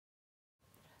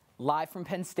Live from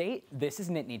Penn State, this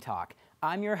is Nittany Talk.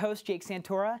 I'm your host, Jake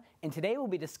Santora, and today we'll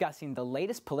be discussing the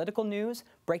latest political news,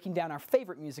 breaking down our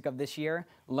favorite music of this year,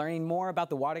 learning more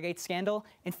about the Watergate scandal,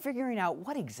 and figuring out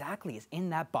what exactly is in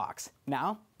that box.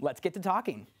 Now, let's get to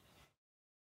talking.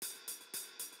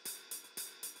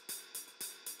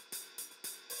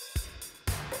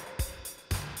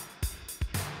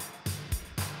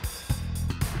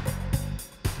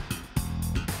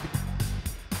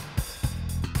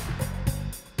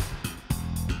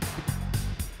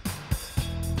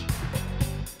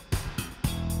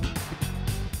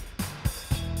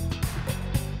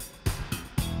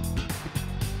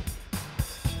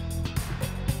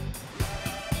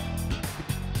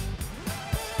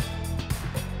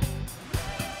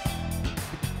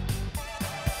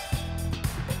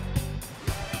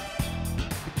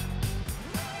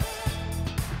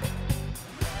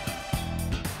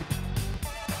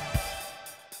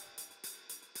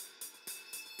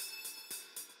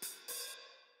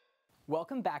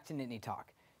 Welcome back to Nittany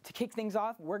Talk. To kick things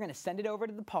off, we're going to send it over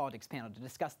to the politics panel to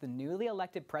discuss the newly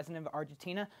elected president of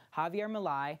Argentina, Javier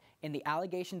Milei, and the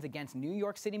allegations against New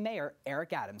York City Mayor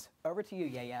Eric Adams. Over to you,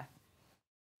 Yaya.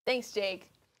 Thanks,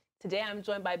 Jake. Today I'm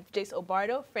joined by Jace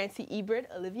Obardo, Francie Ebert,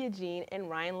 Olivia Jean, and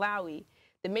Ryan Lowy.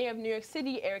 The mayor of New York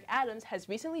City, Eric Adams, has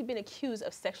recently been accused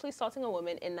of sexually assaulting a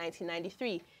woman in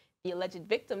 1993. The alleged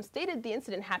victim stated the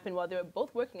incident happened while they were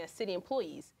both working as city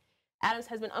employees. Adams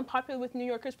has been unpopular with New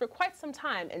Yorkers for quite some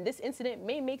time, and this incident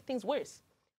may make things worse.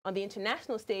 On the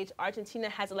international stage, Argentina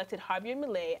has elected Javier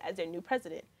Milei as their new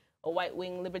president. A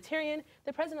white-wing libertarian,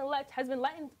 the president-elect has been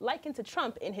likened to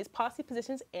Trump in his policy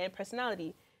positions and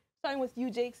personality. Starting with you,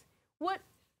 Jakes, what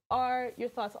are your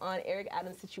thoughts on Eric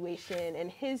Adams' situation and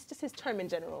his term in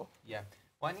general? Yeah,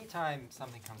 well, anytime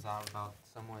something comes out about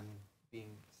someone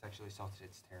being sexually assaulted,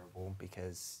 it's terrible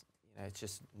because it's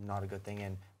just not a good thing,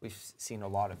 and we've seen a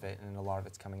lot of it, and a lot of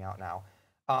it's coming out now.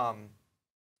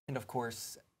 And of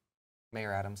course,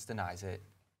 Mayor Adams denies it,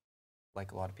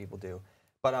 like a lot of people do.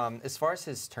 But as far as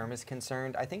his term is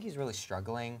concerned, I think he's really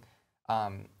struggling,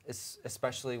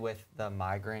 especially with the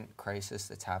migrant crisis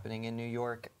that's happening in New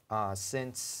York.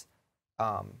 Since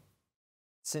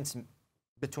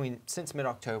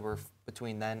mid-October,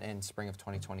 between then and spring of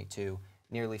 2022,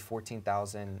 nearly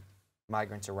 14,000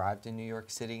 migrants arrived in New York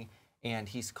City, and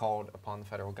he's called upon the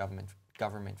federal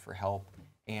government for help.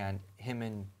 And him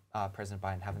and President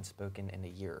Biden haven't spoken in a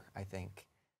year, I think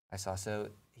I saw. So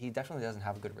he definitely doesn't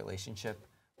have a good relationship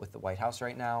with the White House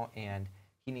right now, and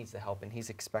he needs the help. And he's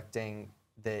expecting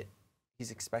it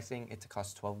to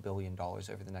cost $12 billion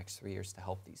over the next 3 years to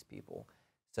help these people.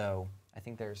 So I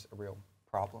think there's a real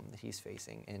problem that he's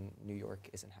facing, and New York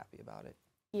isn't happy about it.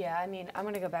 Yeah, I mean, I'm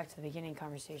going to go back to the beginning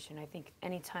conversation. I think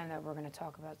any time that we're going to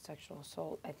talk about sexual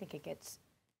assault, I think it's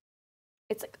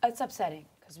upsetting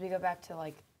because we go back to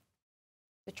like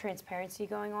the transparency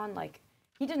going on. Like,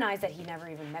 he denies that he never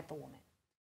even met the woman,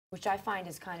 which I find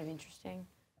is kind of interesting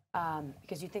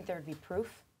because you'd think there would be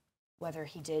proof whether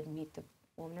he did meet the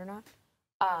woman or not.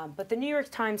 But the New York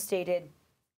Times stated,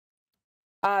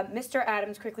 Mr.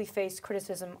 Adams quickly faced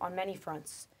criticism on many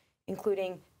fronts,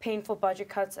 including painful budget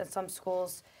cuts at some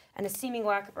schools and a seeming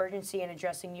lack of urgency in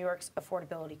addressing New York's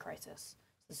affordability crisis.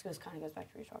 So this kind of goes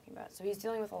back to what you're talking about. So he's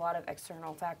dealing with a lot of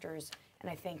external factors, and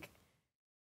I think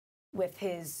with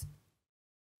this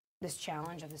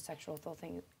challenge of the sexual assault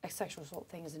thing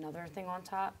is another thing on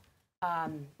top. I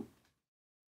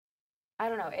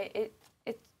don't know.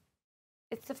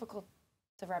 It's difficult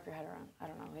to wrap your head around. I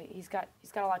don't know. He's got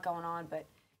a lot going on, but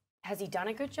has he done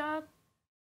a good job?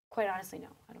 Quite honestly, no.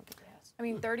 I don't think he has. I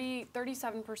mean,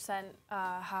 37%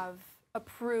 have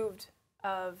approved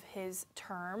of his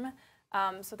term.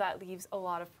 So that leaves a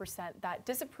lot of percent that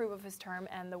disapprove of his term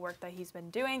and the work that he's been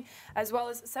doing, as well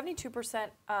as 72%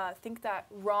 think that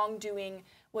wrongdoing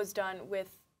was done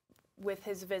with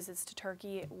his visits to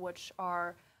Turkey, which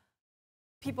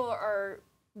people are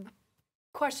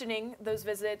questioning those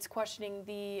visits, questioning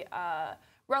the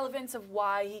relevance of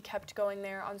why he kept going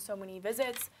there on so many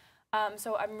visits.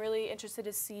 So I'm really interested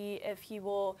to see if he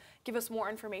will give us more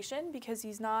information because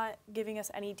he's not giving us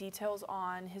any details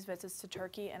on his visits to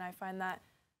Turkey, and I find that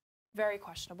very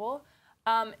questionable.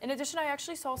 In addition, I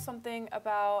actually saw something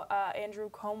about Andrew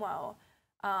Cuomo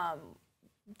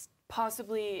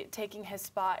possibly taking his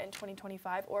spot in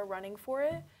 2025 or running for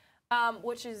it,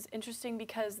 which is interesting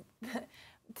because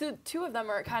the two of them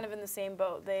are kind of in the same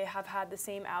boat. They have had the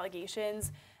same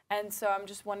allegations. And so I'm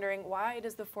just wondering, why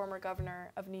does the former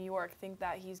governor of New York think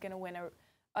that he's going to win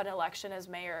an election as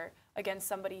mayor against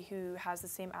somebody who has the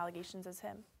same allegations as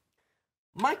him?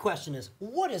 My question is,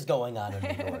 what is going on in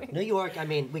New York? New York, I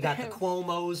mean, we got the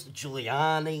Cuomos,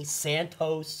 Giuliani,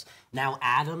 Santos, now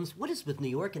Adams. What is with New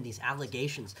York and these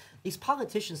allegations? These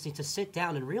politicians need to sit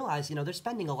down and realize, you know, they're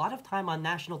spending a lot of time on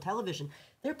national television.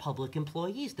 They're public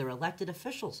employees. They're elected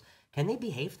officials. Can they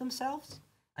behave themselves?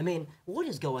 I mean, what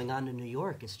is going on in New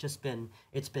York? It's been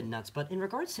nuts. But in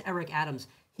regards to Eric Adams,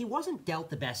 he wasn't dealt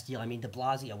the best deal. I mean, de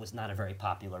Blasio was not a very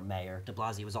popular mayor. De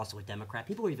Blasio was also a Democrat.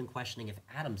 People were even questioning if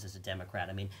Adams is a Democrat.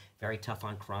 I mean, very tough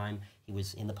on crime. He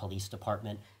was in the police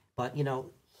department. But, you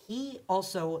know, he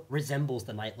also resembles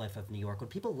the nightlife of New York. What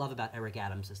people love about Eric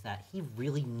Adams is that he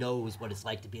really knows what it's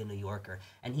like to be a New Yorker,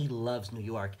 and he loves New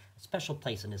York, a special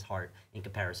place in his heart in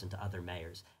comparison to other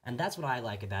mayors. And that's what I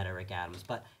like about Eric Adams.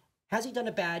 But has he done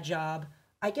a bad job?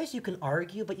 I guess you can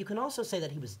argue, but you can also say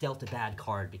that he was dealt a bad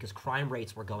card because crime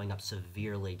rates were going up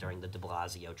severely during the de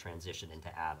Blasio transition into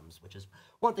Adams, which is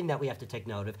one thing that we have to take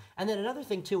note of. And then another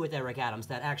thing, too, with Eric Adams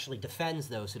that actually defends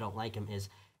those who don't like him is,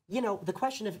 you know, the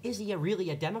question of, is he really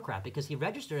a Democrat? Because he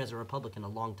registered as a Republican a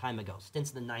long time ago,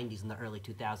 since the 90s and the early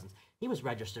 2000s. He was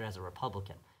registered as a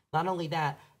Republican. Not only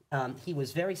that, he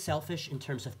was very selfish in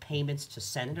terms of payments to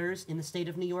senators in the state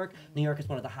of New York. New York is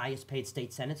one of the highest paid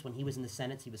state senates. When he was in the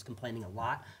Senate, he was complaining a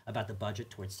lot about the budget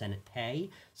towards Senate pay.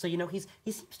 So, you know, he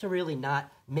seems to really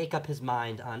not make up his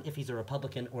mind on if he's a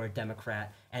Republican or a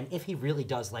Democrat and if he really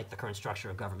does like the current structure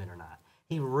of government or not.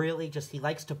 He really he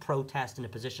likes to protest in a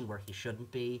position where he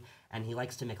shouldn't be, and he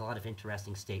likes to make a lot of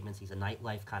interesting statements. He's a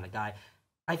nightlife kind of guy.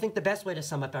 I think the best way to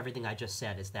sum up everything I just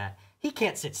said is that he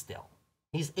can't sit still.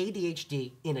 He's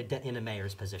ADHD in a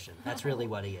mayor's position. That's really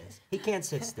what he is. He can't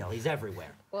sit still. He's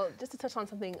everywhere. Well, just to touch on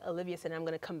something Olivia said, and I'm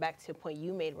going to come back to a point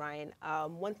you made, Ryan.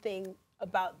 One thing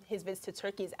about his visit to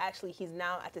Turkey is actually he's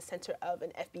now at the center of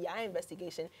an FBI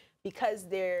investigation because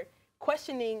they're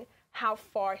questioning how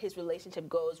far his relationship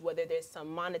goes, whether there's some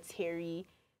monetary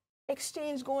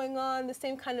exchange going on, the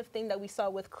same kind of thing that we saw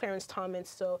with Clarence Thomas.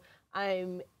 So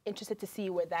I'm interested to see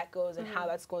where that goes and how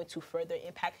that's going to further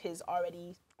impact his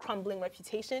already crumbling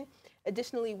reputation.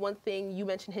 Additionally, one thing, you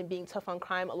mentioned him being tough on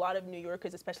crime. A lot of New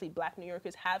Yorkers, especially black New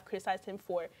Yorkers, have criticized him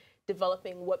for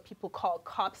developing what people call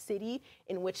cop city,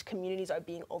 in which communities are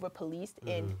being over-policed.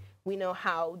 And we know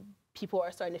how people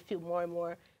are starting to feel more and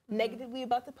more negatively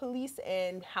about the police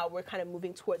and how we're kind of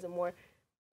moving towards a more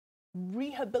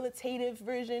rehabilitative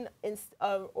version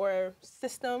or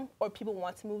system, or people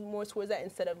want to move more towards that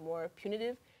instead of more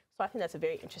punitive. So I think that's a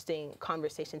very interesting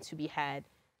conversation to be had.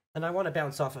 And I want to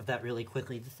bounce off of that really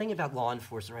quickly. The thing about law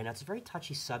enforcement right now, it's a very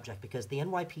touchy subject because the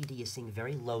NYPD is seeing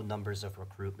very low numbers of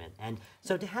recruitment. And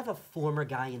so to have a former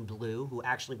guy in blue who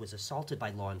actually was assaulted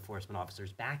by law enforcement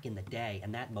officers back in the day,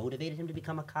 and that motivated him to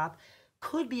become a cop,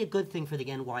 could be a good thing for the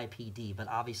NYPD, but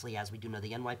obviously, as we do know,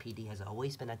 the NYPD has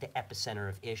always been at the epicenter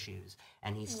of issues.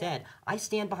 And he said, I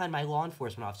stand behind my law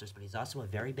enforcement officers, but he's also a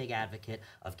very big advocate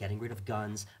of getting rid of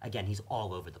guns. Again, he's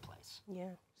all over the place. Yeah.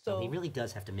 So he really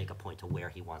does have to make a point to where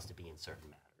he wants to be in certain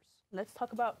matters. Let's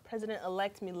talk about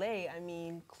President-elect Milel. I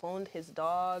mean, cloned his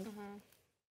dog.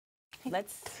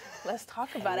 Let's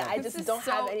talk about it. I just don't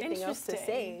have anything else to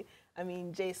say. I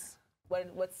mean, Jace,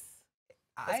 what's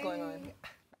going on?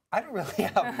 I don't really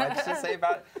have much to say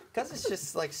about it because it's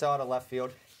just like so out of left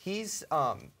field. He's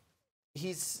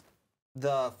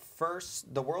the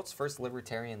world's first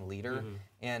libertarian leader,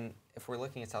 and if we're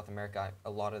looking at South America, a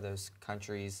lot of those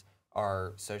countries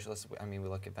are socialist. I mean, we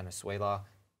look at Venezuela,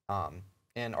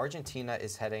 and Argentina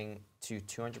is heading to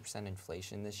 200%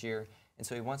 inflation this year, and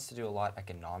so he wants to do a lot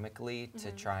economically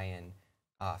to try and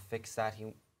fix that.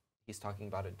 He's talking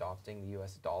about adopting the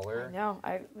U.S. dollar,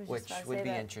 I know. which would be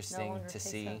interesting to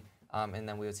see, and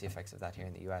then we would see effects of that here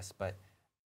in the U.S. But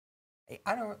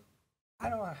I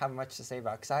don't have much to say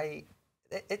about it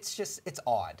because it's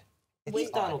odd.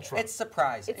 He's Donald Trump. It's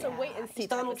surprising. It's a wait and see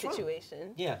type of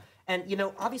situation. Yeah, and you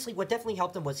know, obviously, what definitely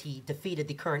helped him was he defeated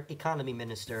the current economy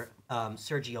minister,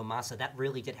 Sergio Massa. That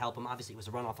really did help him. Obviously, it was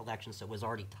a runoff election, so it was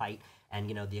already tight, and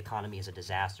you know, the economy is a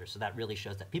disaster. So that really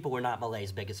shows that people were not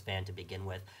Milei's biggest fan to begin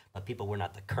with, but people were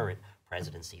not the current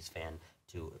presidency's fan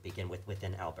to begin with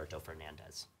within Alberto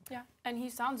Fernandez. Yeah, and he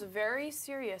sounds very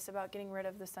serious about getting rid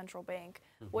of the central bank,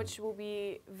 which will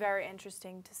be very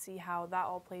interesting to see how that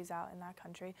all plays out in that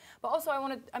country. But also,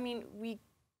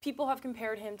 people have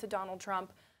compared him to Donald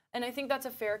Trump, and I think that's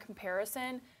a fair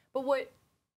comparison. But what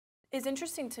is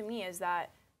interesting to me is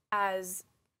that as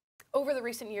over the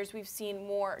recent years, we've seen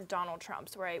more Donald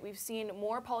Trumps, right? We've seen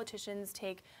more politicians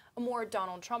take a more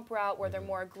Donald Trump route where they're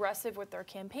more aggressive with their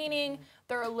campaigning.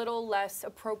 They're a little less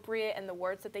appropriate in the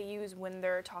words that they use when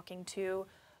they're talking to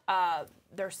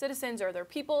their citizens or their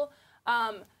people.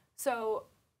 So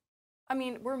I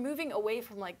mean, we're moving away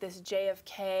from like this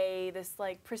JFK, this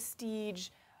like prestige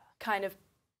kind of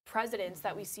presidents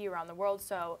that we see around the world.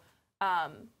 So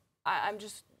I'm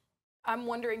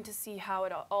wondering to see how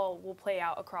it all will play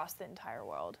out across the entire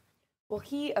world. Well,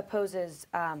 he opposes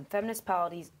feminist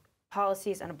policies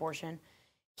and abortion.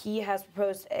 He has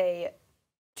proposed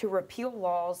to repeal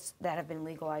laws that have been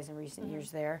legalized in recent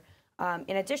years there.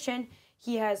 In addition,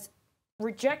 he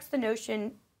rejects the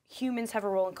notion humans have a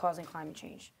role in causing climate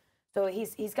change. So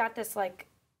he's got this, like,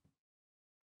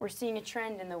 we're seeing a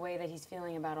trend in the way that he's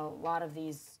feeling about a lot of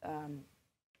these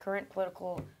current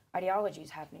political ideologies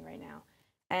happening right now.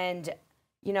 And,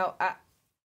 you know,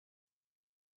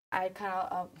 I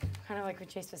kind of like what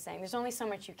Chase was saying. There's only so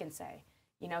much you can say.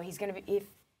 You know, he's going to be, if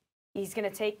he's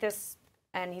going to take this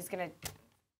and he's going to,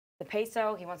 the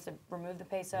peso, he wants to remove the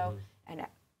peso and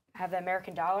have the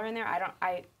American dollar in there.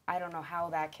 I don't know how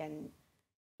that can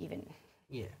even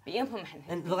be implemented.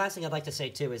 And the last thing I'd like to say,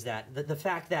 too, is that the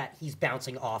fact that he's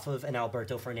bouncing off of an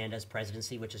Alberto Fernandez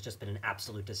presidency, which has just been an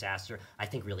absolute disaster, I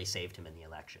think really saved him in the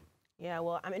election. Yeah,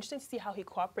 well, I'm interested to see how he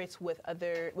cooperates with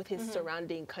his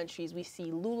surrounding countries. We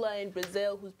see Lula in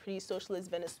Brazil, who's pretty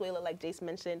socialist, Venezuela, like Jace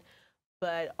mentioned.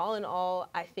 But all in all,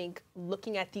 I think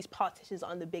looking at these politicians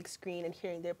on the big screen and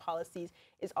hearing their policies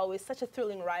is always such a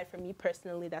thrilling ride for me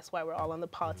personally. That's why we're all on the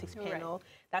politics panel. Right.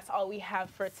 That's all we have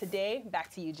for today. Back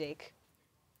to you, Jake.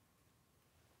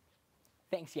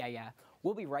 Thanks, Yaya.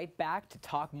 We'll be right back to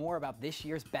talk more about this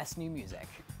year's best new music.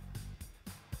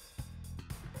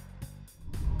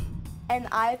 And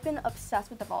I've been obsessed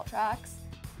with the vault tracks.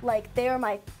 Like, they are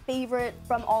my favorite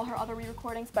from all her other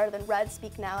re-recordings, better than Red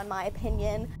Speak Now, in my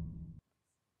opinion.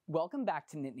 Welcome back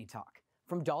to Nittany Talk.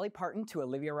 From Dolly Parton to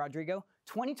Olivia Rodrigo,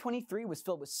 2023 was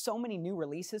filled with so many new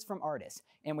releases from artists.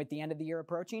 And with the end of the year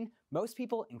approaching, most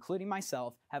people, including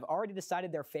myself, have already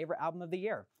decided their favorite album of the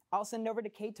year. I'll send it over to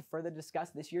Kate to further discuss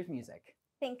this year's music.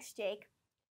 Thanks, Jake.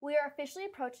 We are officially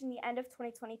approaching the end of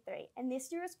 2023, and this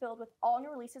year is filled with all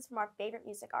new releases from our favorite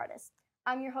music artists.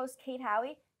 I'm your host, Kate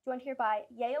Howie, joined here by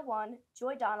Yaya1,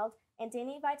 Joy Donald, and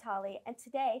Danny Vitale, and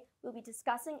today we'll be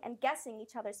discussing and guessing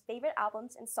each other's favorite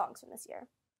albums and songs from this year.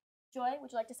 Joy,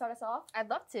 would you like to start us off? I'd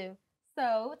love to.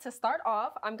 So to start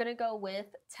off, I'm going to go with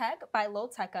Tech by Lil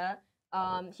Tecca.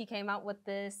 He came out with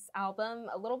this album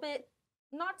a little bit,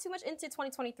 not too much into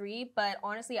 2023, but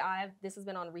honestly, this has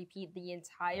been on repeat the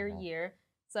entire year.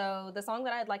 So the song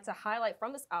that I'd like to highlight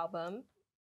from this album,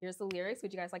 here's the lyrics.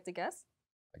 Would you guys like to guess?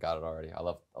 I got it already. I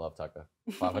love Tecca.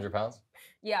 500 pounds?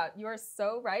 Yeah, you are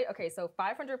so right. Okay, so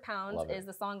 500 Pounds is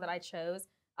the song that I chose.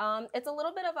 It's a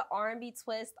little bit of an R&B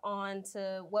twist onto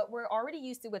what we're already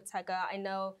used to with Tecca. I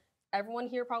know everyone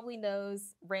here probably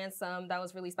knows Ransom. That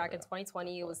was released back in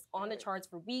 2020. It was on the charts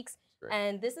for weeks.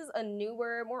 And this is a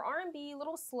newer, more R&B, a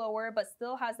little slower, but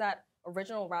still has that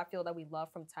original rap feel that we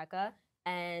love from Tecca.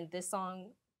 And this song,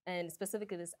 and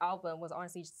specifically this album, was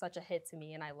honestly such a hit to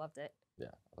me, and I loved it. Yeah,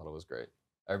 I thought it was great.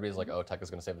 Everybody's like, oh, Tecca's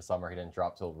going to save the summer. He didn't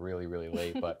drop till really, really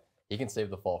late, but he can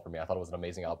save the fall for me. I thought it was an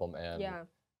amazing album, and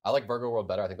I like Virgo World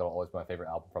better. I think that'll always be my favorite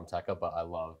album from Tecca, but I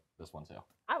love this one too.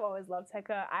 I've always loved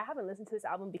Tecca. I haven't listened to this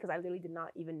album because I literally did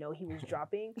not even know he was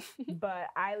dropping, but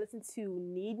I listened to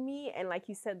Need Me, and like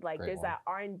you said, like there's that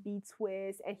R&B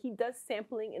twist, and he does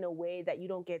sampling in a way that you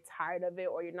don't get tired of it,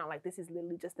 or you're not like, this is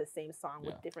literally just the same song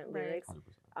with different lyrics.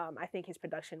 I think his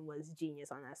production was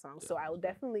genius on that song, so I will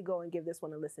definitely go and give this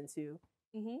one a listen to.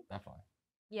 Definitely.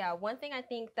 Yeah, one thing I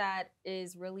think that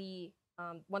is really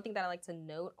one thing that I like to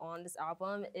note on this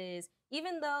album is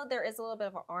even though there is a little bit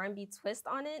of an R&B twist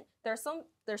on it, there's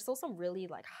still some really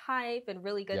like hype and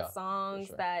really good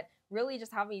songs that really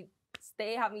just have me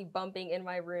bumping in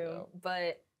my room.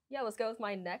 But yeah, let's go with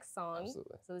my next song.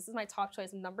 Absolutely. So this is my top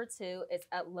choice, number 2. It's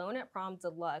Alone at Prom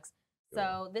Deluxe.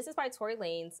 So this is by Tory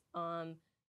Lanez.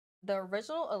 The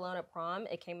original Alone at Prom,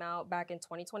 it came out back in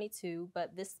 2022,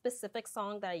 but this specific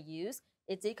song that I used,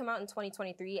 it did come out in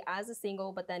 2023 as a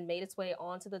single, but then made its way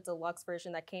onto the deluxe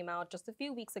version that came out just a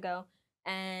few weeks ago.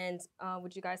 And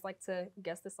would you guys like to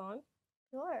guess the song?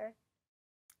 Sure.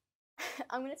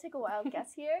 I'm going to take a wild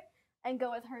guess here and go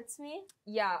with Hurts Me.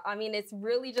 Yeah, I mean, it's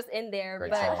really just in there,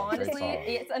 Great but song. honestly,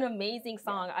 it's an amazing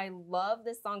song. I love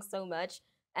this song so much.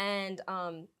 And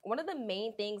one of the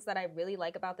main things that I really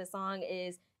like about this song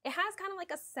is it has kind of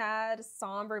like a sad,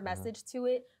 somber message to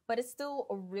it, but it's still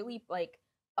a really like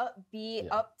upbeat,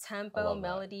 up-tempo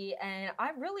melody. And I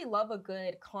really love a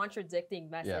good contradicting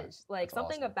message. Like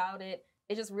something about it,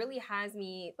 it just really has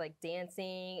me like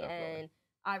dancing. And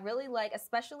I really like,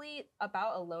 especially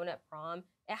about Alone at Prom,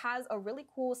 it has a really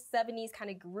cool 70s kind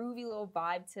of groovy little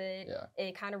vibe to it. Yeah.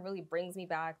 It kind of really brings me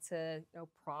back to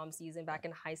prom season back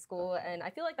in high school, and I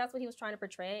feel like that's what he was trying to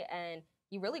portray, and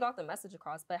he really got the message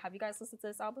across. But have you guys listened to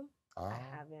this album? I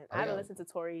haven't listened to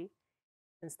Tory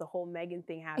since the whole Megan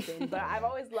thing happened, but I've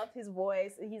always loved his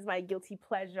voice. He's my guilty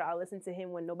pleasure. I listen to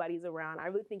him when nobody's around. I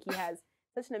really think he has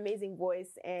such an amazing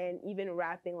voice, and even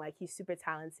rapping, like, he's super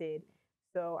talented.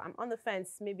 So I'm on the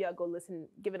fence. Maybe I'll go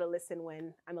give it a listen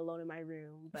when I'm alone in my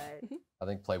room. But I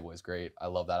think Playboy's great. I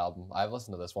love that album. I've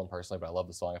listened to this one personally, but I love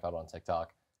the song. I found it on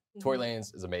TikTok. Tory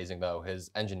Lanez is amazing though.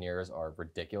 His engineers are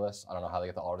ridiculous. I don't know how they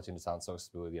get the autotune to sound so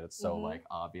smooth, yet it's so like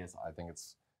obvious. I think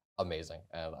it's amazing,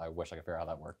 and I wish I could figure out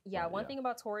how that worked. Yeah, one thing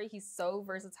about Tory, he's so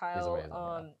versatile. He's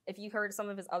amazing, if you heard some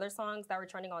of his other songs that were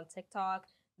trending on TikTok,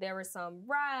 there was some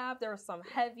rap, there was some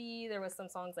heavy, there was some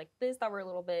songs like this that were a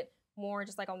little bit more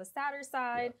just like on the sadder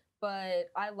side. But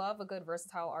I love a good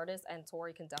versatile artist, and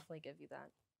Tory can definitely give you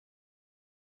that.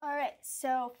 All right,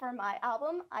 so for my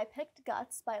album, I picked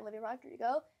Guts by Olivia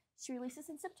Rodrigo. She released this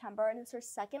in September, and it's her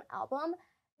second album.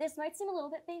 This might seem a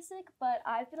little bit basic, but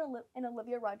I've been an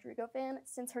Olivia Rodrigo fan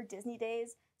since her Disney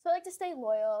days, so I like to stay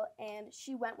loyal, and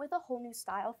she went with a whole new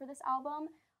style for this album.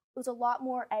 It was a lot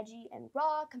more edgy and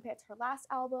raw compared to her last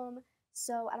album,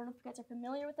 so I don't know if you guys are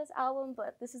familiar with this album,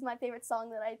 but this is my favorite song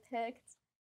that I picked.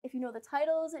 If you know the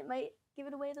titles, it might give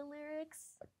it away the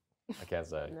lyrics. I can't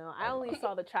say. No, I only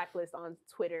saw the track list on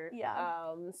Twitter.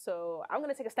 Yeah. So I'm going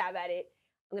to take a stab at it.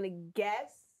 I'm going to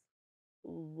guess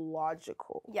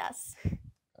Logical. Yes.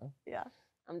 Yeah.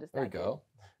 I'm just There you go.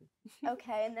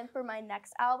 Okay, and then for my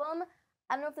next album,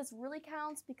 I don't know if this really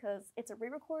counts because it's a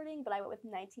re-recording, but I went with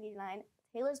 1989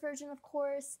 Taylor's version, of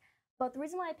course. But the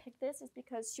reason why I picked this is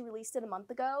because she released it a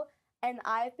month ago, and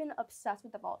I've been obsessed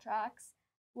with the vault tracks.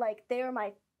 Like, they are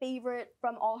my favorite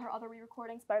from all her other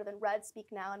re-recordings, better than Red, Speak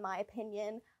Now, in my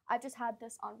opinion. I've just had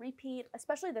this on repeat,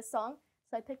 especially this song.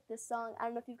 So I picked this song. I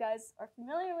don't know if you guys are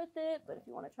familiar with it, but if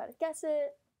you want to try to guess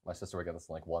it. My sister would get this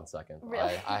in like 1 second.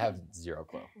 Really? I have zero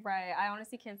clue. Right. I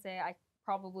honestly can't say. I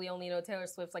probably only know Taylor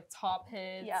Swift's like top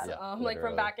hits, like from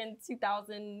literally. back in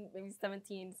 2000, maybe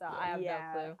 17. So I have no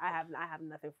clue. I have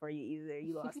nothing for you either.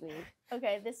 You lost me.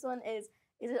 Okay, this one is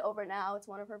It Over Now? It's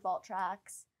one of her vault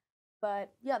tracks.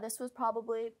 But yeah, this was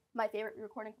probably my favorite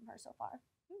recording from her so far.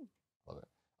 Love it.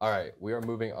 All right, we are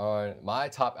moving on. My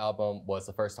top album was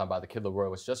The First Time by The Kid Laroi,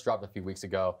 which just dropped a few weeks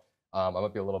ago. I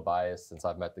might be a little biased since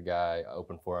I've met the guy,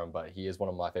 opened for him, but he is one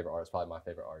of my favorite artists, probably my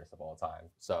favorite artist of all time.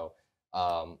 So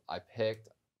I picked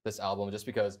this album just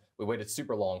because we waited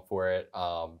super long for it.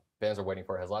 Fans are waiting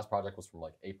for it. His last project was from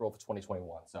like April of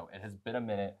 2021. So it has been a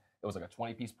minute. It was like a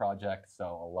 20-piece project. So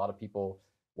a lot of people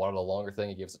wanted a longer thing.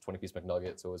 He gave us a 20-piece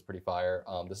McNugget, so it was pretty fire.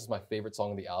 This is my favorite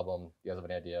song on the album. You guys have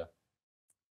any idea?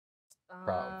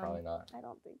 Probably not. I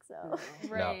don't think so.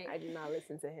 Right. I do not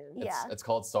listen to him. It's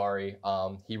called Sorry.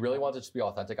 He really wanted to just be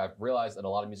authentic. I've realized in a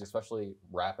lot of music, especially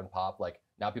rap and pop, like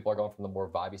now people are going from the more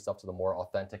vibey stuff to the more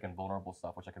authentic and vulnerable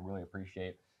stuff, which I can really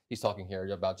appreciate. He's talking here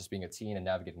about just being a teen and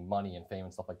navigating money and fame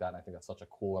and stuff like that. And I think that's such a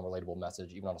cool and relatable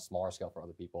message, even on a smaller scale for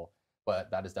other people. But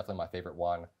that is definitely my favorite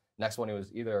one. Next one, it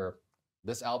was either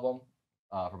this album,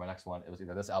 for my next one, it was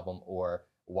either this album or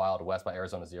Wild West by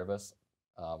Arizona Zervas.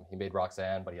 He made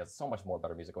Roxanne, but he has so much more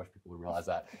better music. I wish people would realize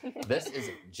that. This is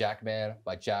Jackman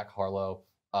by Jack Harlow.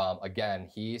 Again,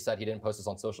 he said he didn't post this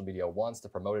on social media once to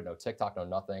promote it, no TikTok, no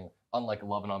nothing, unlike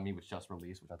Lovin' On Me, which just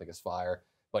released, which I think is fire.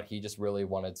 But he just really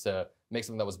wanted to make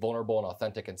something that was vulnerable and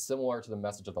authentic and similar to the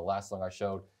message of the last song I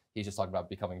showed. He's just talking about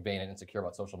becoming vain and insecure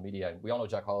about social media. And we all know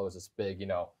Jack Harlow is this big,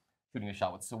 shooting a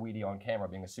shot with Saweetie on camera,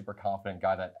 being a super confident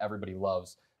guy that everybody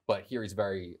loves. But here he's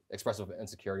very expressive of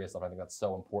insecurity and stuff. I think that's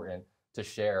so important to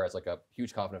share as like a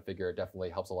huge confident figure. It definitely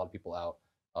helps a lot of people out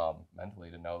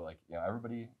mentally to know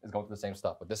everybody is going through the same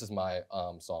stuff. But this is my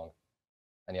song.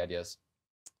 Any ideas?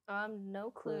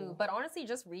 No clue. But honestly,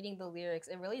 just reading the lyrics,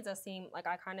 it really does seem like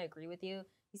I kind of agree with you.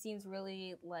 He seems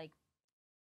really like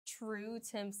true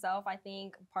to himself. I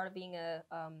think part of being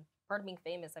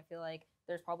famous, I feel like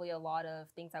there's probably a lot of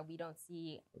things that we don't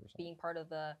see 100%. Being part of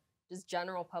the just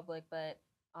general public. But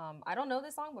I don't know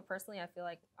this song, but personally, I feel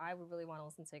like I would really want to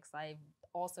listen to it because I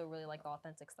also really like the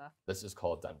authentic stuff. This is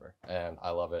called Denver, and I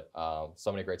love it.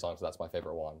 So many great songs, so that's my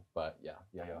favorite one. But yeah.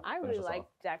 I really like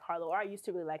Jack Harlow, or I used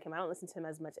to really like him. I don't listen to him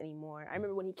as much anymore. I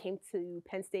remember when he came to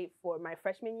Penn State for my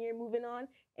freshman year moving on,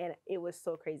 and it was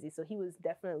so crazy. So he was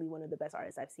definitely one of the best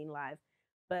artists I've seen live.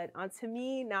 But on to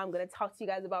me, now I'm going to talk to you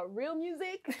guys about real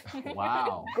music.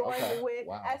 Wow. Going with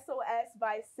SOS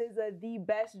by SZA, the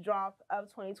best drop of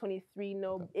 2023.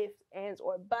 No ifs, ands,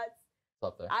 or buts.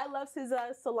 Up there. I love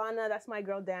SZA. Solana, that's my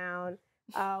girl down.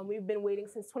 We've been waiting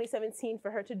since 2017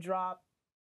 for her to drop.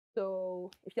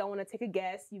 So if y'all want to take a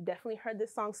guess, you've definitely heard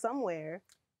this song somewhere.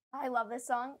 I love this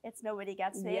song. It's Nobody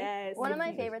Gets Me. Yes. One of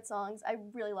my favorite songs. I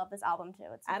really love this album too.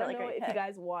 It's a I don't really know great if pick. you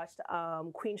guys watched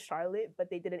Queen Charlotte, but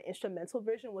they did an instrumental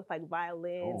version with like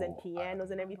violins and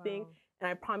pianos and everything. And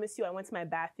I promise you, I went to my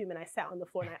bathroom and I sat on the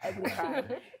floor and I ugly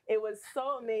cried. It was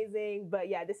so amazing. But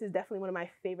yeah, this is definitely one of my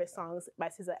favorite songs by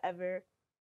SZA ever.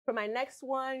 For my next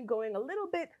one, going a little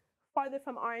bit farther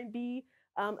from R&B,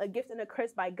 A Gift and a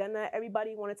Curse by Gunna.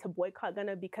 Everybody wanted to boycott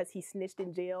Gunna because he snitched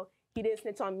in jail. He didn't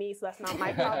snitch on me, so that's not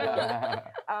my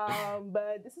problem.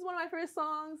 But this is one of my favorite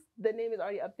songs. The name is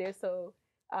already up there, so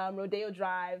Rodeo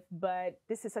Drive. But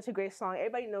this is such a great song.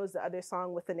 Everybody knows the other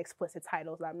song with an explicit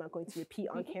title that I'm not going to repeat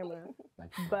on camera.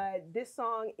 But this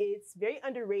song, it's very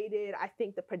underrated. I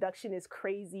think the production is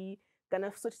crazy.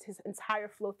 Gunna switched his entire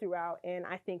flow throughout, and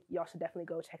I think y'all should definitely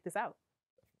go check this out.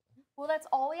 Well, that's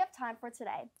all we have time for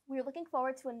today. We're looking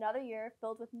forward to another year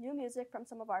filled with new music from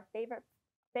some of our favorite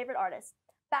artists.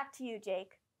 Back to you,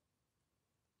 Jake.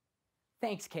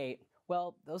 Thanks, Kate.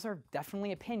 Well, those are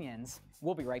definitely opinions.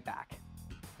 We'll be right back.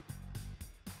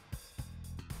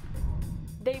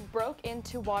 They broke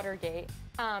into Watergate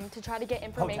to try to get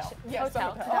information. Hotel. Yes,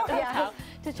 hotel. Yeah.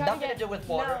 To try Nothing to get to do with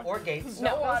water or gates.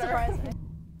 no water.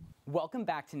 Welcome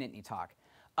back to Nittany Talk.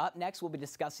 Up next, we'll be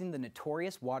discussing the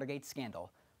notorious Watergate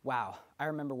scandal. Wow, I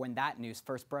remember when that news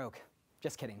first broke.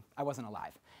 Just kidding, I wasn't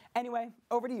alive. Anyway,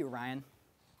 over to you, Ryan.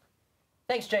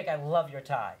 Thanks, Jake. I love your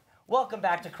tie. Welcome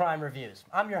back to Crime Reviews.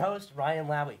 I'm your host, Ryan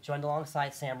Lowy, joined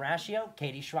alongside Sam Rascio,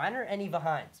 Katie Schreiner, and Eva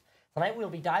Hines. Tonight, we'll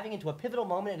be diving into a pivotal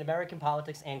moment in American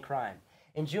politics and crime.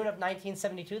 In June of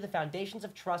 1972, the foundations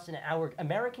of trust in our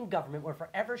American government were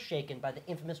forever shaken by the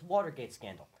infamous Watergate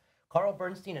scandal. Carl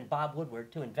Bernstein and Bob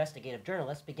Woodward, two investigative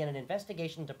journalists, began an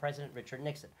investigation into President Richard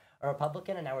Nixon, a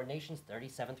Republican and our nation's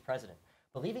 37th president,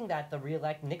 believing that the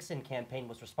re-elect Nixon campaign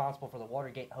was responsible for the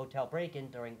Watergate hotel break-in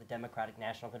during the Democratic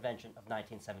National Convention of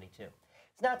 1972.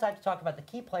 It's now time to talk about the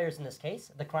key players in this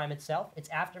case, the crime itself, its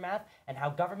aftermath, and how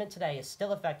government today is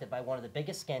still affected by one of the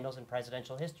biggest scandals in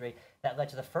presidential history that led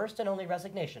to the first and only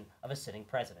resignation of a sitting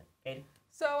president. Katie?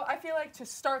 So I feel like to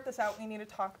start this out, we need to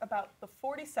talk about the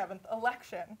 47th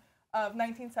election of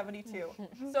 1972.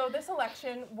 So this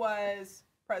election was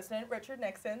President Richard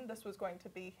Nixon, this was going to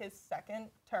be his second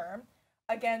term,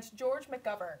 against George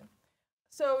McGovern.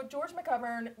 So George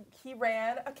McGovern, he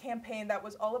ran a campaign that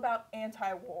was all about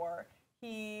anti-war.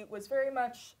 He was very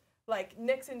much like,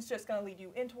 Nixon's just going to lead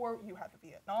you into war. You had the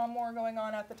Vietnam War going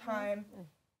on at the time.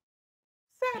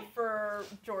 Sad for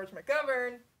George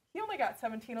McGovern, he only got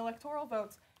 17 electoral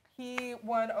votes. He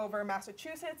won over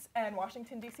Massachusetts and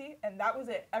Washington, D.C., and that was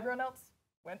it. Everyone else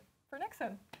went for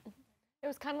Nixon. It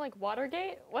was kind of like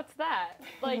Watergate. What's that?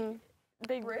 Like,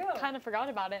 they kind of forgot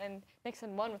about it, and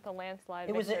Nixon won with a landslide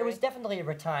victory. It was definitely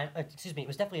a time. It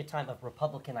was definitely a time of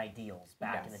Republican ideals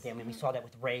back in the day. I mean, we saw that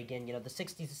with Reagan. You know, the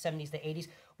 60s, the 70s, the 80s.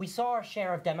 We saw our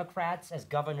share of Democrats as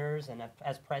governors and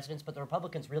as presidents, but the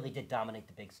Republicans really did dominate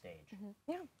the big stage.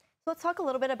 Yeah. So let's talk a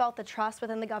little bit about the trust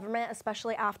within the government,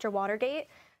 especially after Watergate.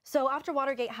 So after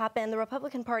Watergate happened, the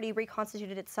Republican Party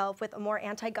reconstituted itself with a more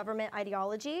anti-government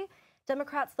ideology.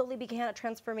 Democrats slowly began a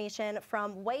transformation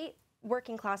from white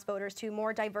working class voters to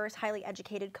more diverse, highly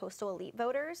educated coastal elite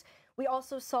voters. We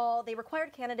also saw they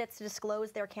required candidates to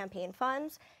disclose their campaign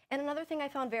funds. And another thing I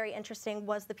found very interesting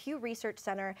was the Pew Research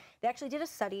Center. They actually did a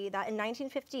study that in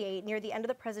 1958, near the end of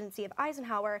the presidency of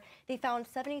Eisenhower, they found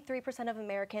 73% of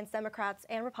Americans, Democrats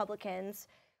and Republicans,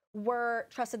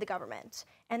 trusted the government.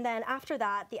 And then after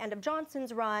that, the end of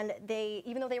Johnson's run,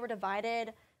 even though they were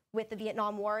divided with the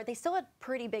Vietnam War, they still had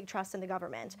pretty big trust in the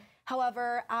government.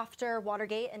 However, after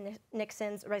Watergate and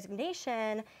Nixon's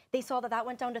resignation, they saw that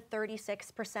went down to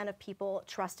 36% of people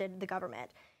trusted the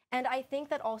government. And I think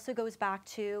that also goes back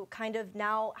to kind of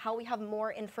now how we have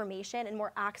more information and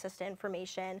more access to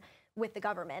information with the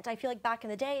government. I feel like back in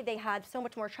the day, they had so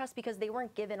much more trust because they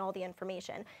weren't given all the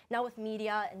information. Now with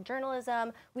media and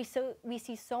journalism, we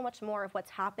see so much more of what's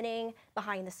happening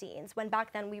behind the scenes, when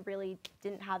back then we really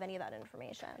didn't have any of that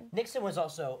information. Nixon was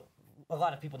also, a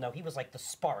lot of people know, he was like the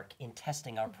spark in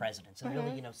testing our presidents and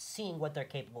really, seeing what they're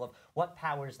capable of, what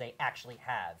powers they actually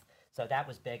have. So that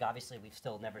was big. Obviously, we've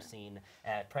still never seen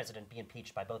a president be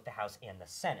impeached by both the House and the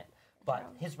Senate.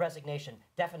 But his resignation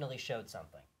definitely showed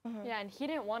something. Yeah, and he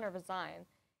didn't want to resign.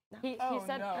 He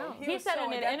said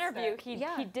so in an interview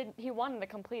he wanted to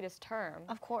complete his term.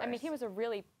 Of course. I mean, he was a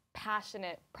really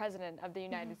passionate president of the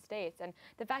United States, and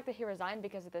the fact that he resigned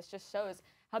because of this just shows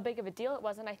how big of a deal it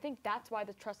was. And I think that's why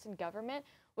the trust in government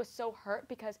was so hurt,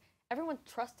 because everyone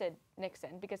trusted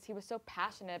Nixon because he was so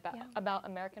passionate about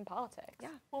American politics. Yeah.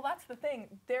 Well, that's the thing.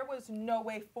 There was no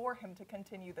way for him to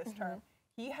continue this term.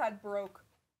 he had broke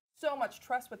so much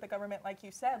trust with the government, like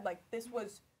you said. Like, this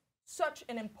was such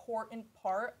an important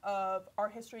part of our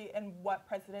history and what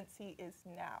presidency is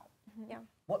now. Yeah.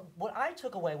 What I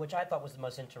took away, which I thought was the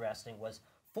most interesting, was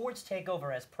Ford's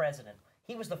takeover as president.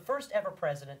 He was the first ever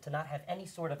president to not have any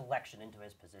sort of election into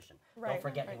his position. Don't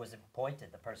forget he was appointed.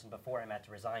 The person before him had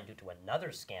to resign due to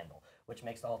another scandal, which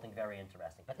makes the whole thing very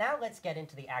interesting. But now let's get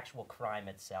into the actual crime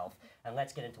itself, and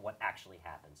let's get into what actually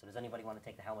happened. So does anybody want to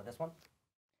take the helm of this one?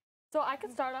 So I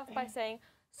could start off by saying,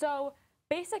 so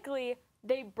basically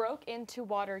they broke into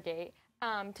Watergate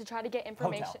to try to get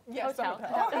information. Hotel. Yes,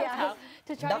 Hotel.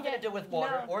 To try Nothing to get to do with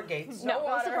water or gates. no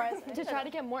water. To try to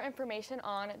get more information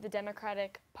on the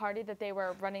Democratic Party that they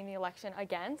were running the election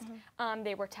against.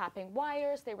 They were tapping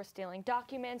wires, they were stealing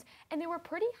documents, and they were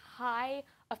pretty high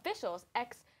officials,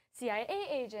 ex-CIA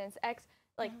agents,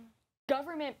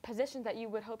 government positions that you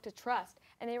would hope to trust,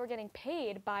 and they were getting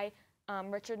paid by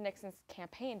Richard Nixon's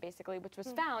campaign, basically, which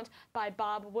was found by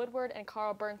Bob Woodward and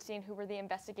Carl Bernstein, who were the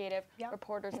investigative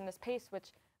reporters in this case,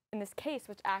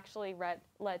 which actually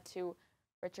led to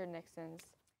Richard Nixon's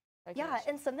Yeah,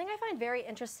 and something I find very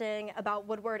interesting about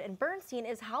Woodward and Bernstein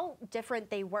is how different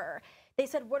they were. They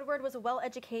said Woodward was a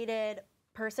well-educated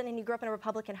person and he grew up in a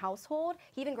Republican household.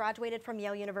 He even graduated from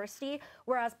Yale University,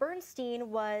 whereas Bernstein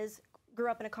grew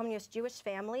up in a communist Jewish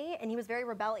family, and he was very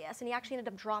rebellious, and he actually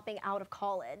ended up dropping out of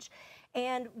college.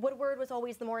 And Woodward was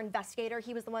always the more investigator.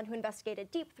 He was the one who investigated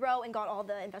Deep Throat and got all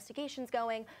the investigations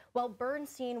going, while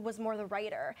Bernstein was more the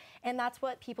writer. And that's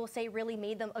what people say really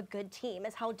made them a good team,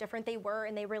 is how different they were,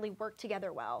 and they really worked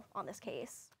together well on this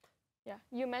case. Yeah,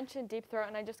 you mentioned Deep Throat,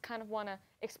 and I just kind of want to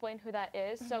explain who that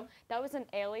is. So that was an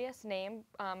alias name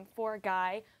for a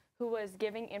guy who was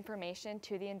giving information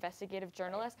to the investigative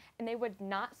journalist, and they would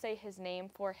not say his name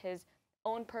for his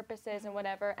own purposes and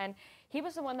whatever. And he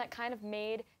was the one that kind of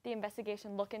made the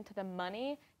investigation look into the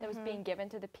money that was being given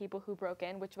to the people who broke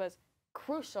in, which was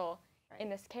crucial in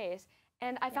this case.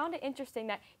 And I found it interesting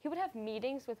that he would have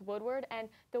meetings with Woodward, and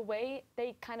the way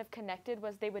they kind of connected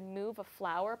was they would move a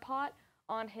flower pot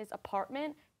on his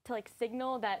apartment to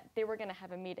signal that they were going to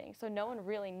have a meeting. So no one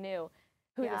really knew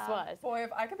who this was. Boy,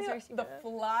 if I could be the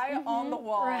fly on the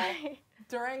wall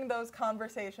during those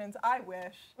conversations, I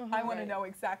wish. I want to know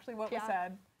exactly what was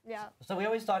said. Yeah. So we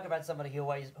always talk about somebody who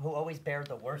always bared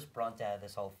the worst brunt out of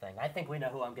this whole thing. I think we know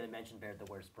who I'm going to mention bared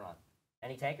the worst brunt.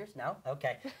 Any takers? No?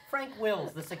 Okay. Frank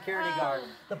Wills, the security guard.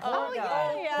 The poor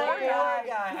guy. The poor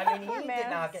guy. I mean, he did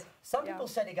not get... Some people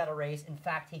said he got a raise. In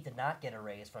fact, he did not get a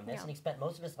raise from this, and he spent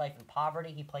most of his life in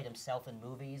poverty. He played himself in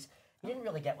movies. He didn't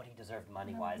really get what he deserved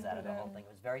money-wise out of the whole thing.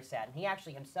 It was very sad. And he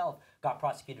actually himself got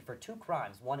prosecuted for 2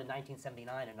 crimes, one in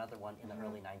 1979, another one in the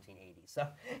early 1980s. So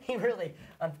he really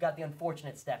got the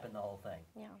unfortunate step in the whole thing.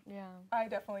 Yeah. I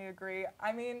definitely agree.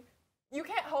 I mean, you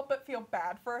can't help but feel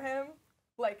bad for him.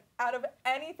 Out of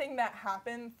anything that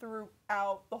happened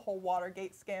throughout the whole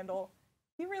Watergate scandal,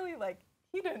 he really,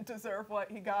 he didn't deserve what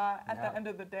he got at the end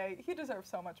of the day. He deserves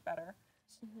so much better.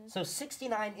 So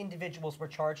 69 individuals were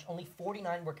charged, only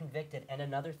 49 were convicted, and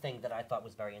another thing that I thought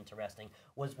was very interesting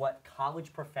was what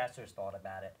college professors thought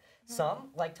about it. Some,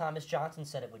 like Thomas Johnson,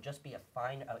 said it would just be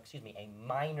a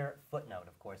minor footnote.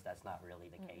 Of course, that's not really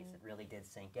the case. It really did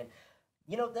sink in.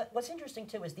 You know, what's interesting,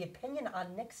 too, is the opinion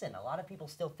on Nixon. A lot of people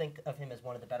still think of him as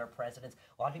one of the better presidents.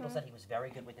 A lot of people said he was very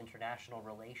good with international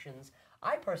relations.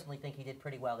 I personally think he did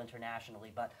pretty well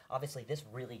internationally, but obviously this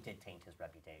really did taint his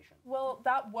reputation. Well,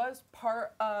 that was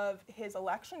part of his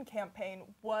election campaign,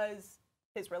 was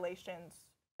his relations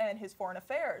and his foreign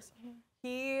affairs.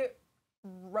 He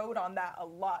wrote on that a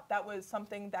lot. That was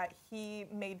something that he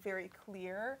made very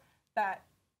clear that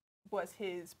was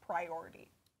his priority.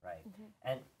 Right.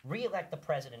 And re-elect the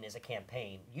president is a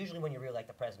campaign. Usually when you re-elect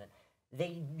the president,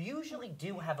 they usually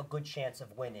do have a good chance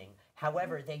of winning.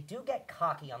 However, they do get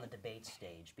cocky on the debate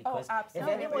stage because if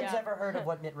anyone's ever heard of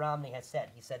what Mitt Romney has said,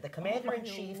 he said the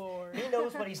commander-in-chief, he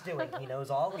knows what he's doing. He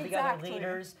knows all of the other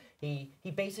leaders. He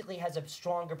basically has a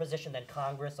stronger position than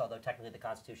Congress, although technically the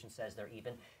Constitution says they're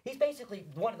even. He's basically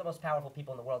one of the most powerful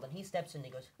people in the world, and he steps in and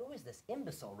he goes, who is this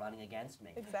imbecile running against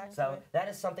me? Exactly. So that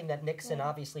is something that Nixon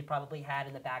obviously probably had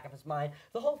in the back of his mind.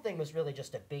 The whole thing was really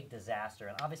just a big disaster,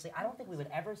 and obviously I don't think we would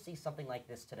ever see something like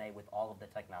this today with all of the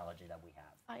technology that we have.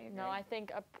 I agree. No, I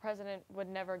think a president would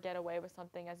never get away with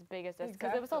something as big as this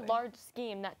because it was a large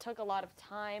scheme that took a lot of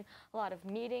time, a lot of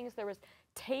meetings. There was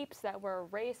tapes that were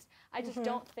erased. I just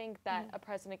don't think that a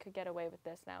president could get away with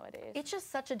this nowadays. It's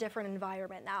just such a different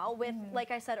environment now with,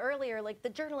 like I said earlier, the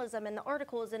journalism and the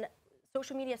articles and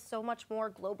social media is so much more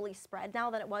globally spread now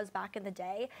than it was back in the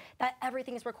day, that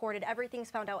everything is recorded,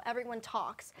 everything's found out, everyone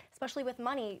talks, especially with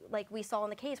money, like we saw in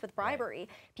the case with bribery.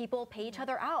 People pay each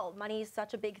other out. Money is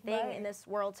such a big thing in this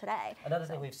world today. Another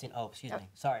thing we've seen,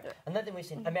 sorry. Another thing we've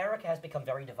seen, America has become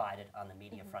very divided on the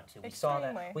media front too. We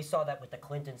saw that with the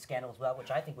Clinton scandal as well,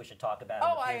 which I think we should talk about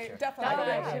in the future.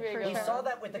 Definitely. We saw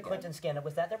that with the Clinton scandal,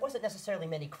 was that there wasn't necessarily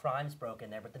many crimes broken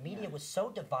there, but the media was so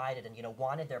divided and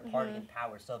wanted their party in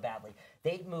power so badly.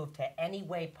 They'd moved to any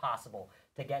way possible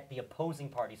to get the opposing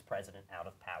party's president out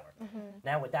of power.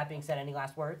 Now, with that being said, any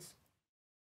last words?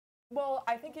 Well,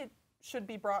 I think it should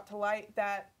be brought to light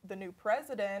that the new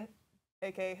president,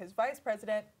 aka his vice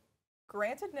president,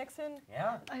 granted Nixon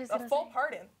a full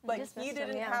pardon. Like, he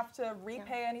didn't have to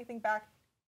repay anything back.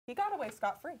 He got away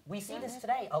scot-free. We see this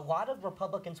today. A lot of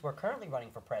Republicans who are currently running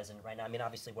for president right now, I mean,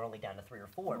 obviously we're only down to 3 or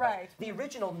 4. Right. But the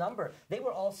original number, they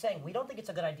were all saying, we don't think it's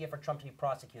a good idea for Trump to be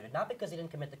prosecuted. Not because he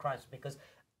didn't commit the crimes, but because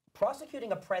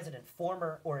prosecuting a president,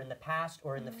 former or in the past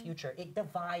or in the future, it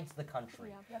divides the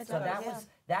country. So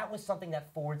that was something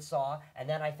that Ford saw, and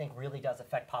that I think really does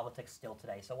affect politics still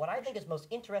today. So what I think is most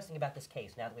interesting about this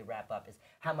case, now that we wrap up, is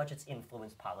how much it's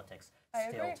influenced politics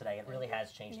still today. It really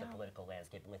has changed the political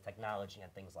landscape, and with technology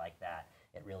and things like that,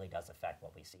 it really does affect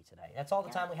what we see today. That's all the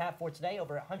time we have for today.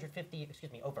 Over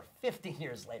 50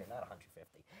 years later, not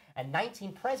 150, and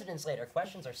 19 presidents later,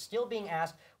 questions are still being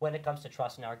asked when it comes to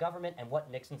trust in our government and what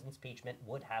Nixon's impeachment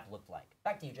would have looked like.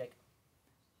 Back to you, Jake.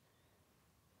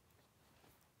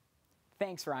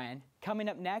 Thanks, Ryan. Coming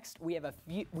up next, we have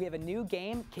a new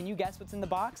game. Can you guess what's in the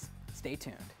box? Stay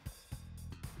tuned.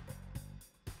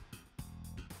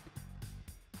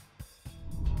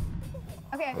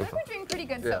 Okay, I think we're doing pretty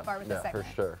good so far with this segment.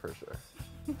 For sure.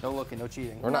 No looking, no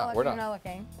cheating. We're not. We're not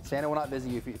looking. Santa will not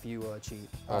visit you if you cheat.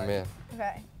 Oh, man.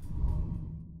 Okay.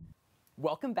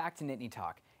 Welcome back to Nittany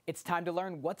Talk. It's time to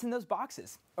learn what's in those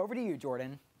boxes. Over to you,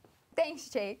 Jordan. Thanks,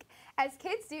 Jake. As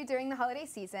kids do during the holiday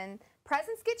season,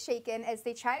 presents get shaken as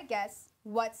they try to guess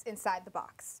what's inside the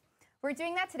box. We're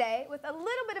doing that today with a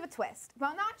little bit of a twist.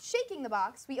 While not shaking the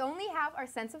box, we only have our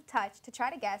sense of touch to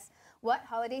try to guess what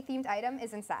holiday-themed item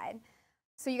is inside.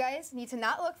 So you guys need to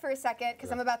not look for a second,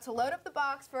 because I'm about to load up the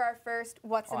box for our first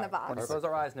what's in the box. Close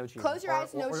our eyes, no cheating. Close your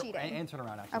eyes, no cheating. And turn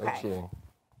around, actually. Okay. No cheating.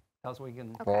 Tell us what we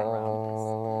can turn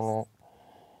around.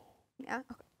 Yeah,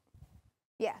 okay.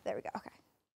 Yeah, there we go, okay.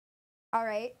 All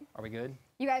right. Are we good?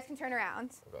 You guys can turn around.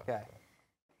 Okay.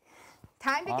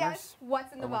 Time to guess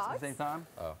what's in the box. At the same time?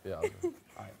 Oh, yeah. All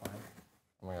right, fine.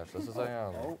 Oh my gosh, this is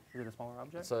a is it a smaller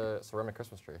object? It's a ceramic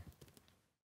Christmas tree.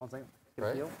 One second. Get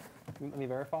a feel. Let me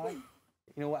verify.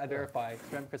 You know what? I verified.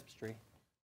 Ceramic Christmas tree.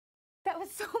 That was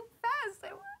so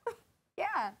fast.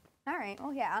 Yeah. All right.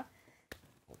 Well, yeah.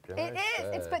 It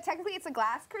is. But technically it's a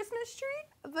glass Christmas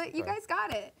tree. But you guys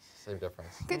got it. Same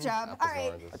difference. Good job. All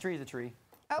right. A tree is a tree.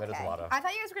 Okay. I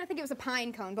thought you guys were gonna think it was a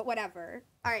pine cone, but whatever.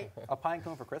 All right. A pine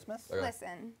cone for Christmas? Okay.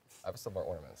 Listen. I have some more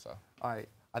ornaments, so. All right.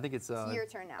 I think it's your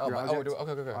turn now. Oh, we're doing.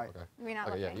 Okay. Right. We're not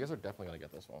okay, looking. yeah, you guys are definitely gonna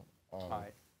get this one. All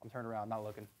right. I'm turning around, not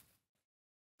looking.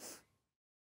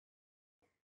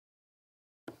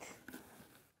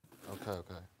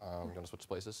 Okay. I'm gonna switch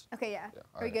places. Okay, yeah.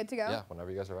 Are we right. good to go? Yeah, whenever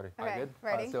you guys are ready. Okay. All right, good?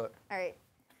 Ready? Let's do it. All right.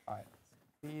 All right.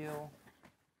 Feel.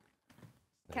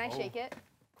 Can I shake it?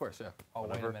 Of course, yeah. Oh,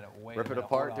 whenever. wait a minute. Wait Rip a minute. it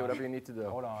apart. Do whatever you need to do.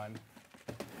 Hold on.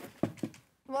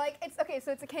 Well, like it's okay.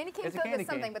 So it's a candy cane filled with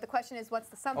something, but the question is, what's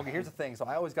the something? Okay, here's the thing. So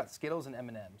I always got Skittles and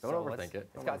M&Ms. Don't overthink it.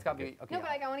 It's got to be. Okay. No, but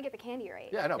like, I want to get the candy right.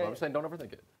 Yeah, I know, but I'm saying don't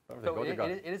overthink it. So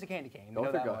it is a candy cane. Go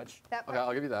know with your that gut. much. Okay,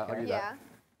 I'll give you that. I'll give you that.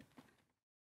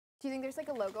 Do you think there's like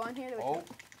a logo on here? That Oh.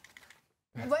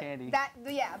 What, candy.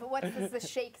 Yeah, but what's the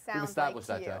shake sound We've established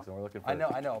like that, to you? Jackson. We're looking for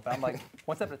I know, but I'm like,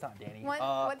 one step at a time, Danny.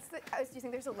 What's the? Do you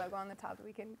think there's a logo on the top that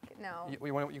we can? No.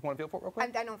 You want to feel for it real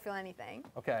quick? I don't feel anything.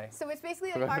 Okay. So it's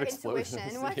basically like our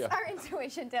intuition. What's our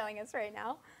intuition telling us right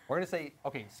now? We're gonna say,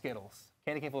 okay, Skittles.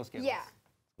 Candy cane full of Skittles. Yeah.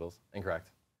 Skittles.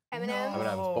 Incorrect. M&Ms.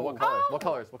 M&Ms. But what colors? What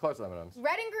colors? What colors are M&Ms?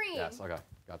 Red and green. Yes. Okay.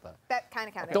 Got that. That kind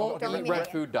of counted. Don't eat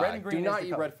red food dye. Red and green do not is the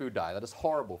eat color. red food dye. That is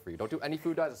horrible for you. Don't do any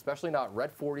food dyes, especially not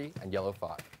red 40 and yellow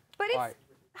 5. But it's right.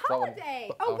 holiday.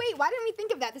 Oh wait, why didn't we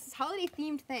think of that? This is holiday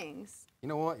themed things. You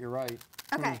know what? You're right.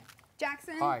 Okay,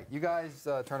 Jackson. All right, you guys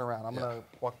turn around. I'm gonna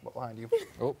walk behind you.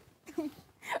 Oh.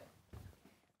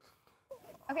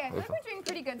 Okay, I feel like we're doing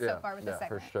pretty good so far with this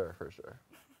segment. For sure.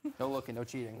 No looking, no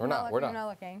cheating. We're not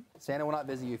looking. Santa will not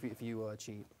visit you if you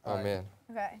cheat. Oh man.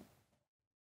 Okay.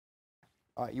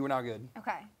 All right, you are now good.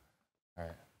 Okay. All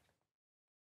right.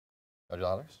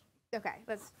 $100? Okay,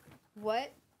 let's.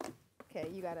 What? Okay,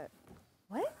 you got it.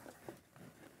 What?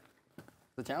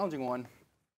 The challenging one.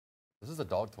 This is a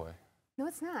dog toy. No,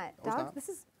 it's not. No, it's Dog. not. This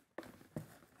is.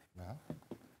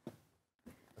 Yeah.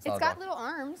 It's got little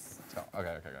arms.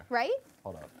 Okay. Right?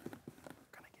 Hold up.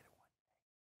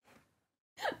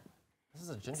 This is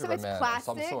a So gingerbread it's man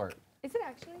plastic. of some sort. Is it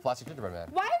actually? Plastic gingerbread man.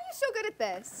 Why are you so good at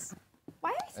this? Why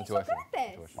are you so good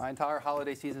at this? My entire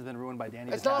holiday season has been ruined by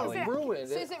Danny. It's not Vitale. ruined.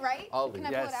 So is it right? I'll Can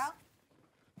leave. I pull it out?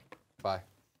 Bye.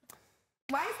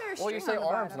 Why is there a string Well, you say on the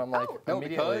arms, bottom? and I'm like, Oh, No,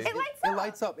 immediately. because It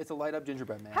lights up. It's a light up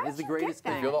gingerbread man. How It's did the you get greatest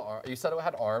that? thing. Feel the you said it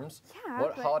had arms. Yeah,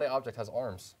 What but- holiday object has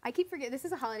arms? I keep forgetting. This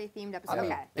is a holiday themed episode. I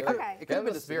mean, Okay. it could Okay. it could Get have in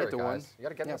been the the spirit, one. guys. You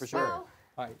gotta get in Yeah, the for spirit. sure. Well,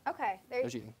 All right. okay. No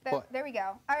cheating. There, But- there we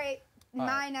go. All right. All My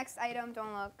right. next item.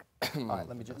 Don't look. All right,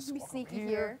 let me just Let me be walk over sneaky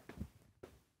here.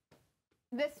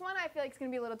 This one I feel like is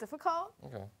gonna be a little difficult.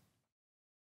 Okay.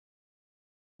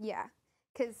 Yeah.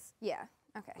 Yeah.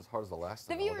 Okay. As hard as the last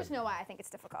The time. viewers know why I think it's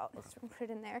difficult. Let's put it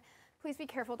in there. Please be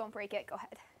careful. Don't break it. Go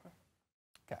ahead.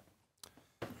 Okay.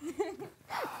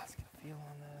 Let's get a feel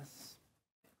on this.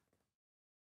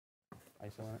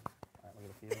 Ice on it. All right, we'll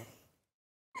get a feel.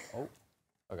 Oh.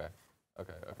 Okay.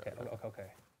 Okay.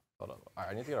 Hold up. All right,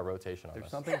 I need to get a rotation on There's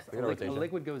this. something. We get a A rotation.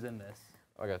 liquid goes in this.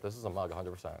 Okay, this is a mug,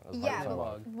 100%. This is Yeah. 100%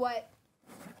 mug. What?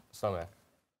 Snowman.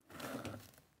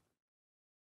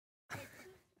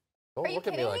 Don't Are you look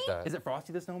at me kidding like me? that. Is it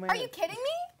Frosty the Snowman? Are you kidding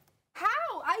me? How?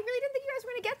 I really didn't think you guys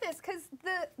were gonna get this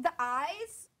because the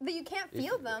eyes that you can't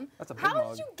feel them. That's a big How mug.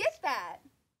 did you get that?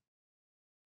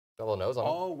 Got a little nose on it.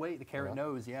 Oh wait, the carrot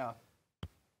nose. Yeah.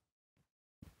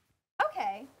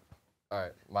 Okay. All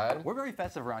right, my item. We're very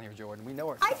festive around here, Jordan. We know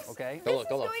our I stuff. just, Okay. This look, is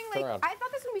don't look. going Turn like around. I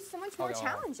thought this would be so much more Okay, all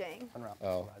right. challenging. Turn around.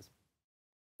 Oh. Guys.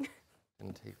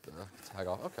 Didn't take the tag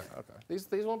off. Okay. These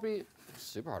won't be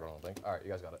super hard, I don't think. All right, you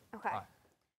guys got it. Okay. All right.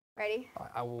 Ready? All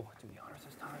right, I will do the honors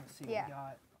this time. Let's see Yeah. what we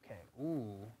got. Okay.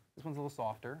 Ooh, this one's a little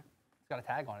softer. It's got a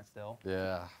tag on it still.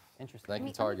 Yeah. Interesting. Thank you,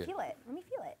 Let Target. me feel it. Let me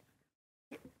feel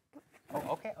it.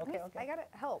 Oh, okay. I gotta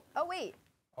help. Oh wait.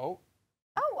 Oh.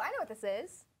 Oh, I know what this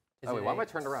is. Oh, wait, why am I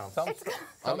turned around? It's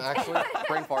I'm actually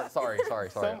brain fart. Sorry.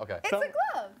 Okay. It's a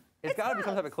glove. It's got to be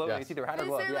some type of clothing. Yes. It's either a hat or Is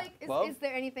glove. there Yeah. like Glove? is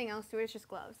there anything else to it? It's just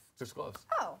gloves. Just gloves.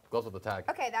 Oh. Gloves with the tag.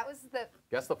 Okay, that was the.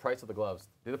 Guess the price of the gloves.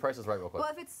 Do the prices right real quick.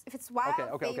 Well, if it's wild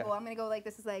Okay. fable, I'm gonna go like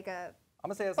this is like a. I'm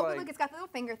gonna say it's Oh, like look, it's got the little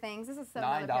finger things. This is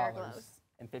another pair of gloves.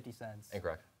 $9.50.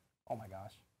 Incorrect. Oh my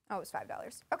gosh. Oh, it was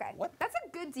 $5. Okay. What? That's a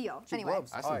good deal. Cheap Anyway.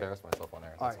 gloves. I just All right. embarrassed myself on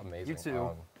air. All That's right, amazing. you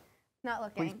two. Not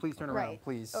looking. Please turn around, Right,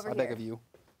 please. over I beg here. of you.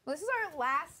 Well, this is our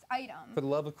last item. For the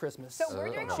love of Christmas. So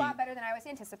we're doing a lot better than I was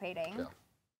anticipating.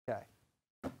 Yeah.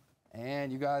 Okay.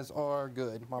 And you guys are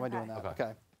good. Why am I doing that? Okay.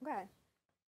 Okay. Okay.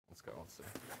 Let's go. Let's see.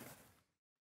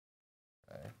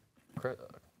 Okay.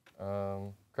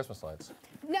 Christmas lights.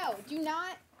 No, do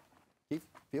not. Keith,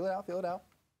 feel it out. Feel it out.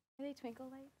 Are they twinkle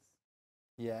lights?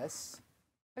 Yes.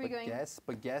 Are we but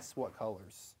going guess what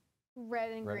colors?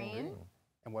 red and green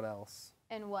And what else?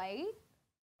 and white?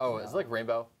 Oh, is it like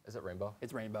rainbow? Is it rainbow?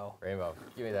 It's rainbow. Rainbow.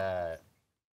 Give me that.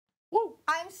 Woo!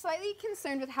 I'm slightly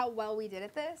concerned with how well we did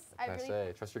at this. What can I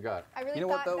say? Trust your gut. I really You know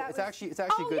thought what though? that It's was- actually a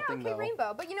oh, good yeah, thing okay, though.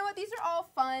 rainbow. But you know what? These are all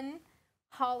fun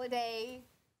holiday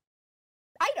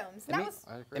items.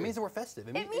 It means that we're festive.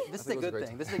 means- This is a good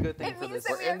thing. This is a good thing It for means this.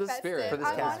 that we are festive. For this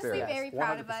I'm kind of honestly spirit. very Yes,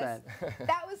 proud of us. 100%.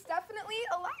 That was definitely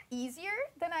a lot easier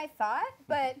than I thought,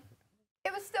 but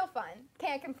it was still fun.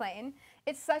 Can't complain.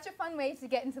 It's such a fun way to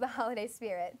get into the holiday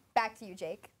spirit. Back to you,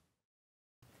 Jake.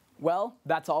 Well,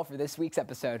 that's all for this week's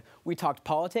episode. We talked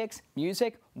politics,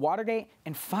 music, Watergate,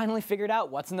 and finally figured out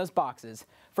what's in those boxes.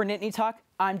 For Nittany Talk,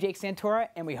 I'm Jake Santora,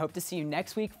 and we hope to see you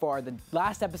next week for the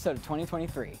last episode of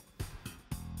 2023.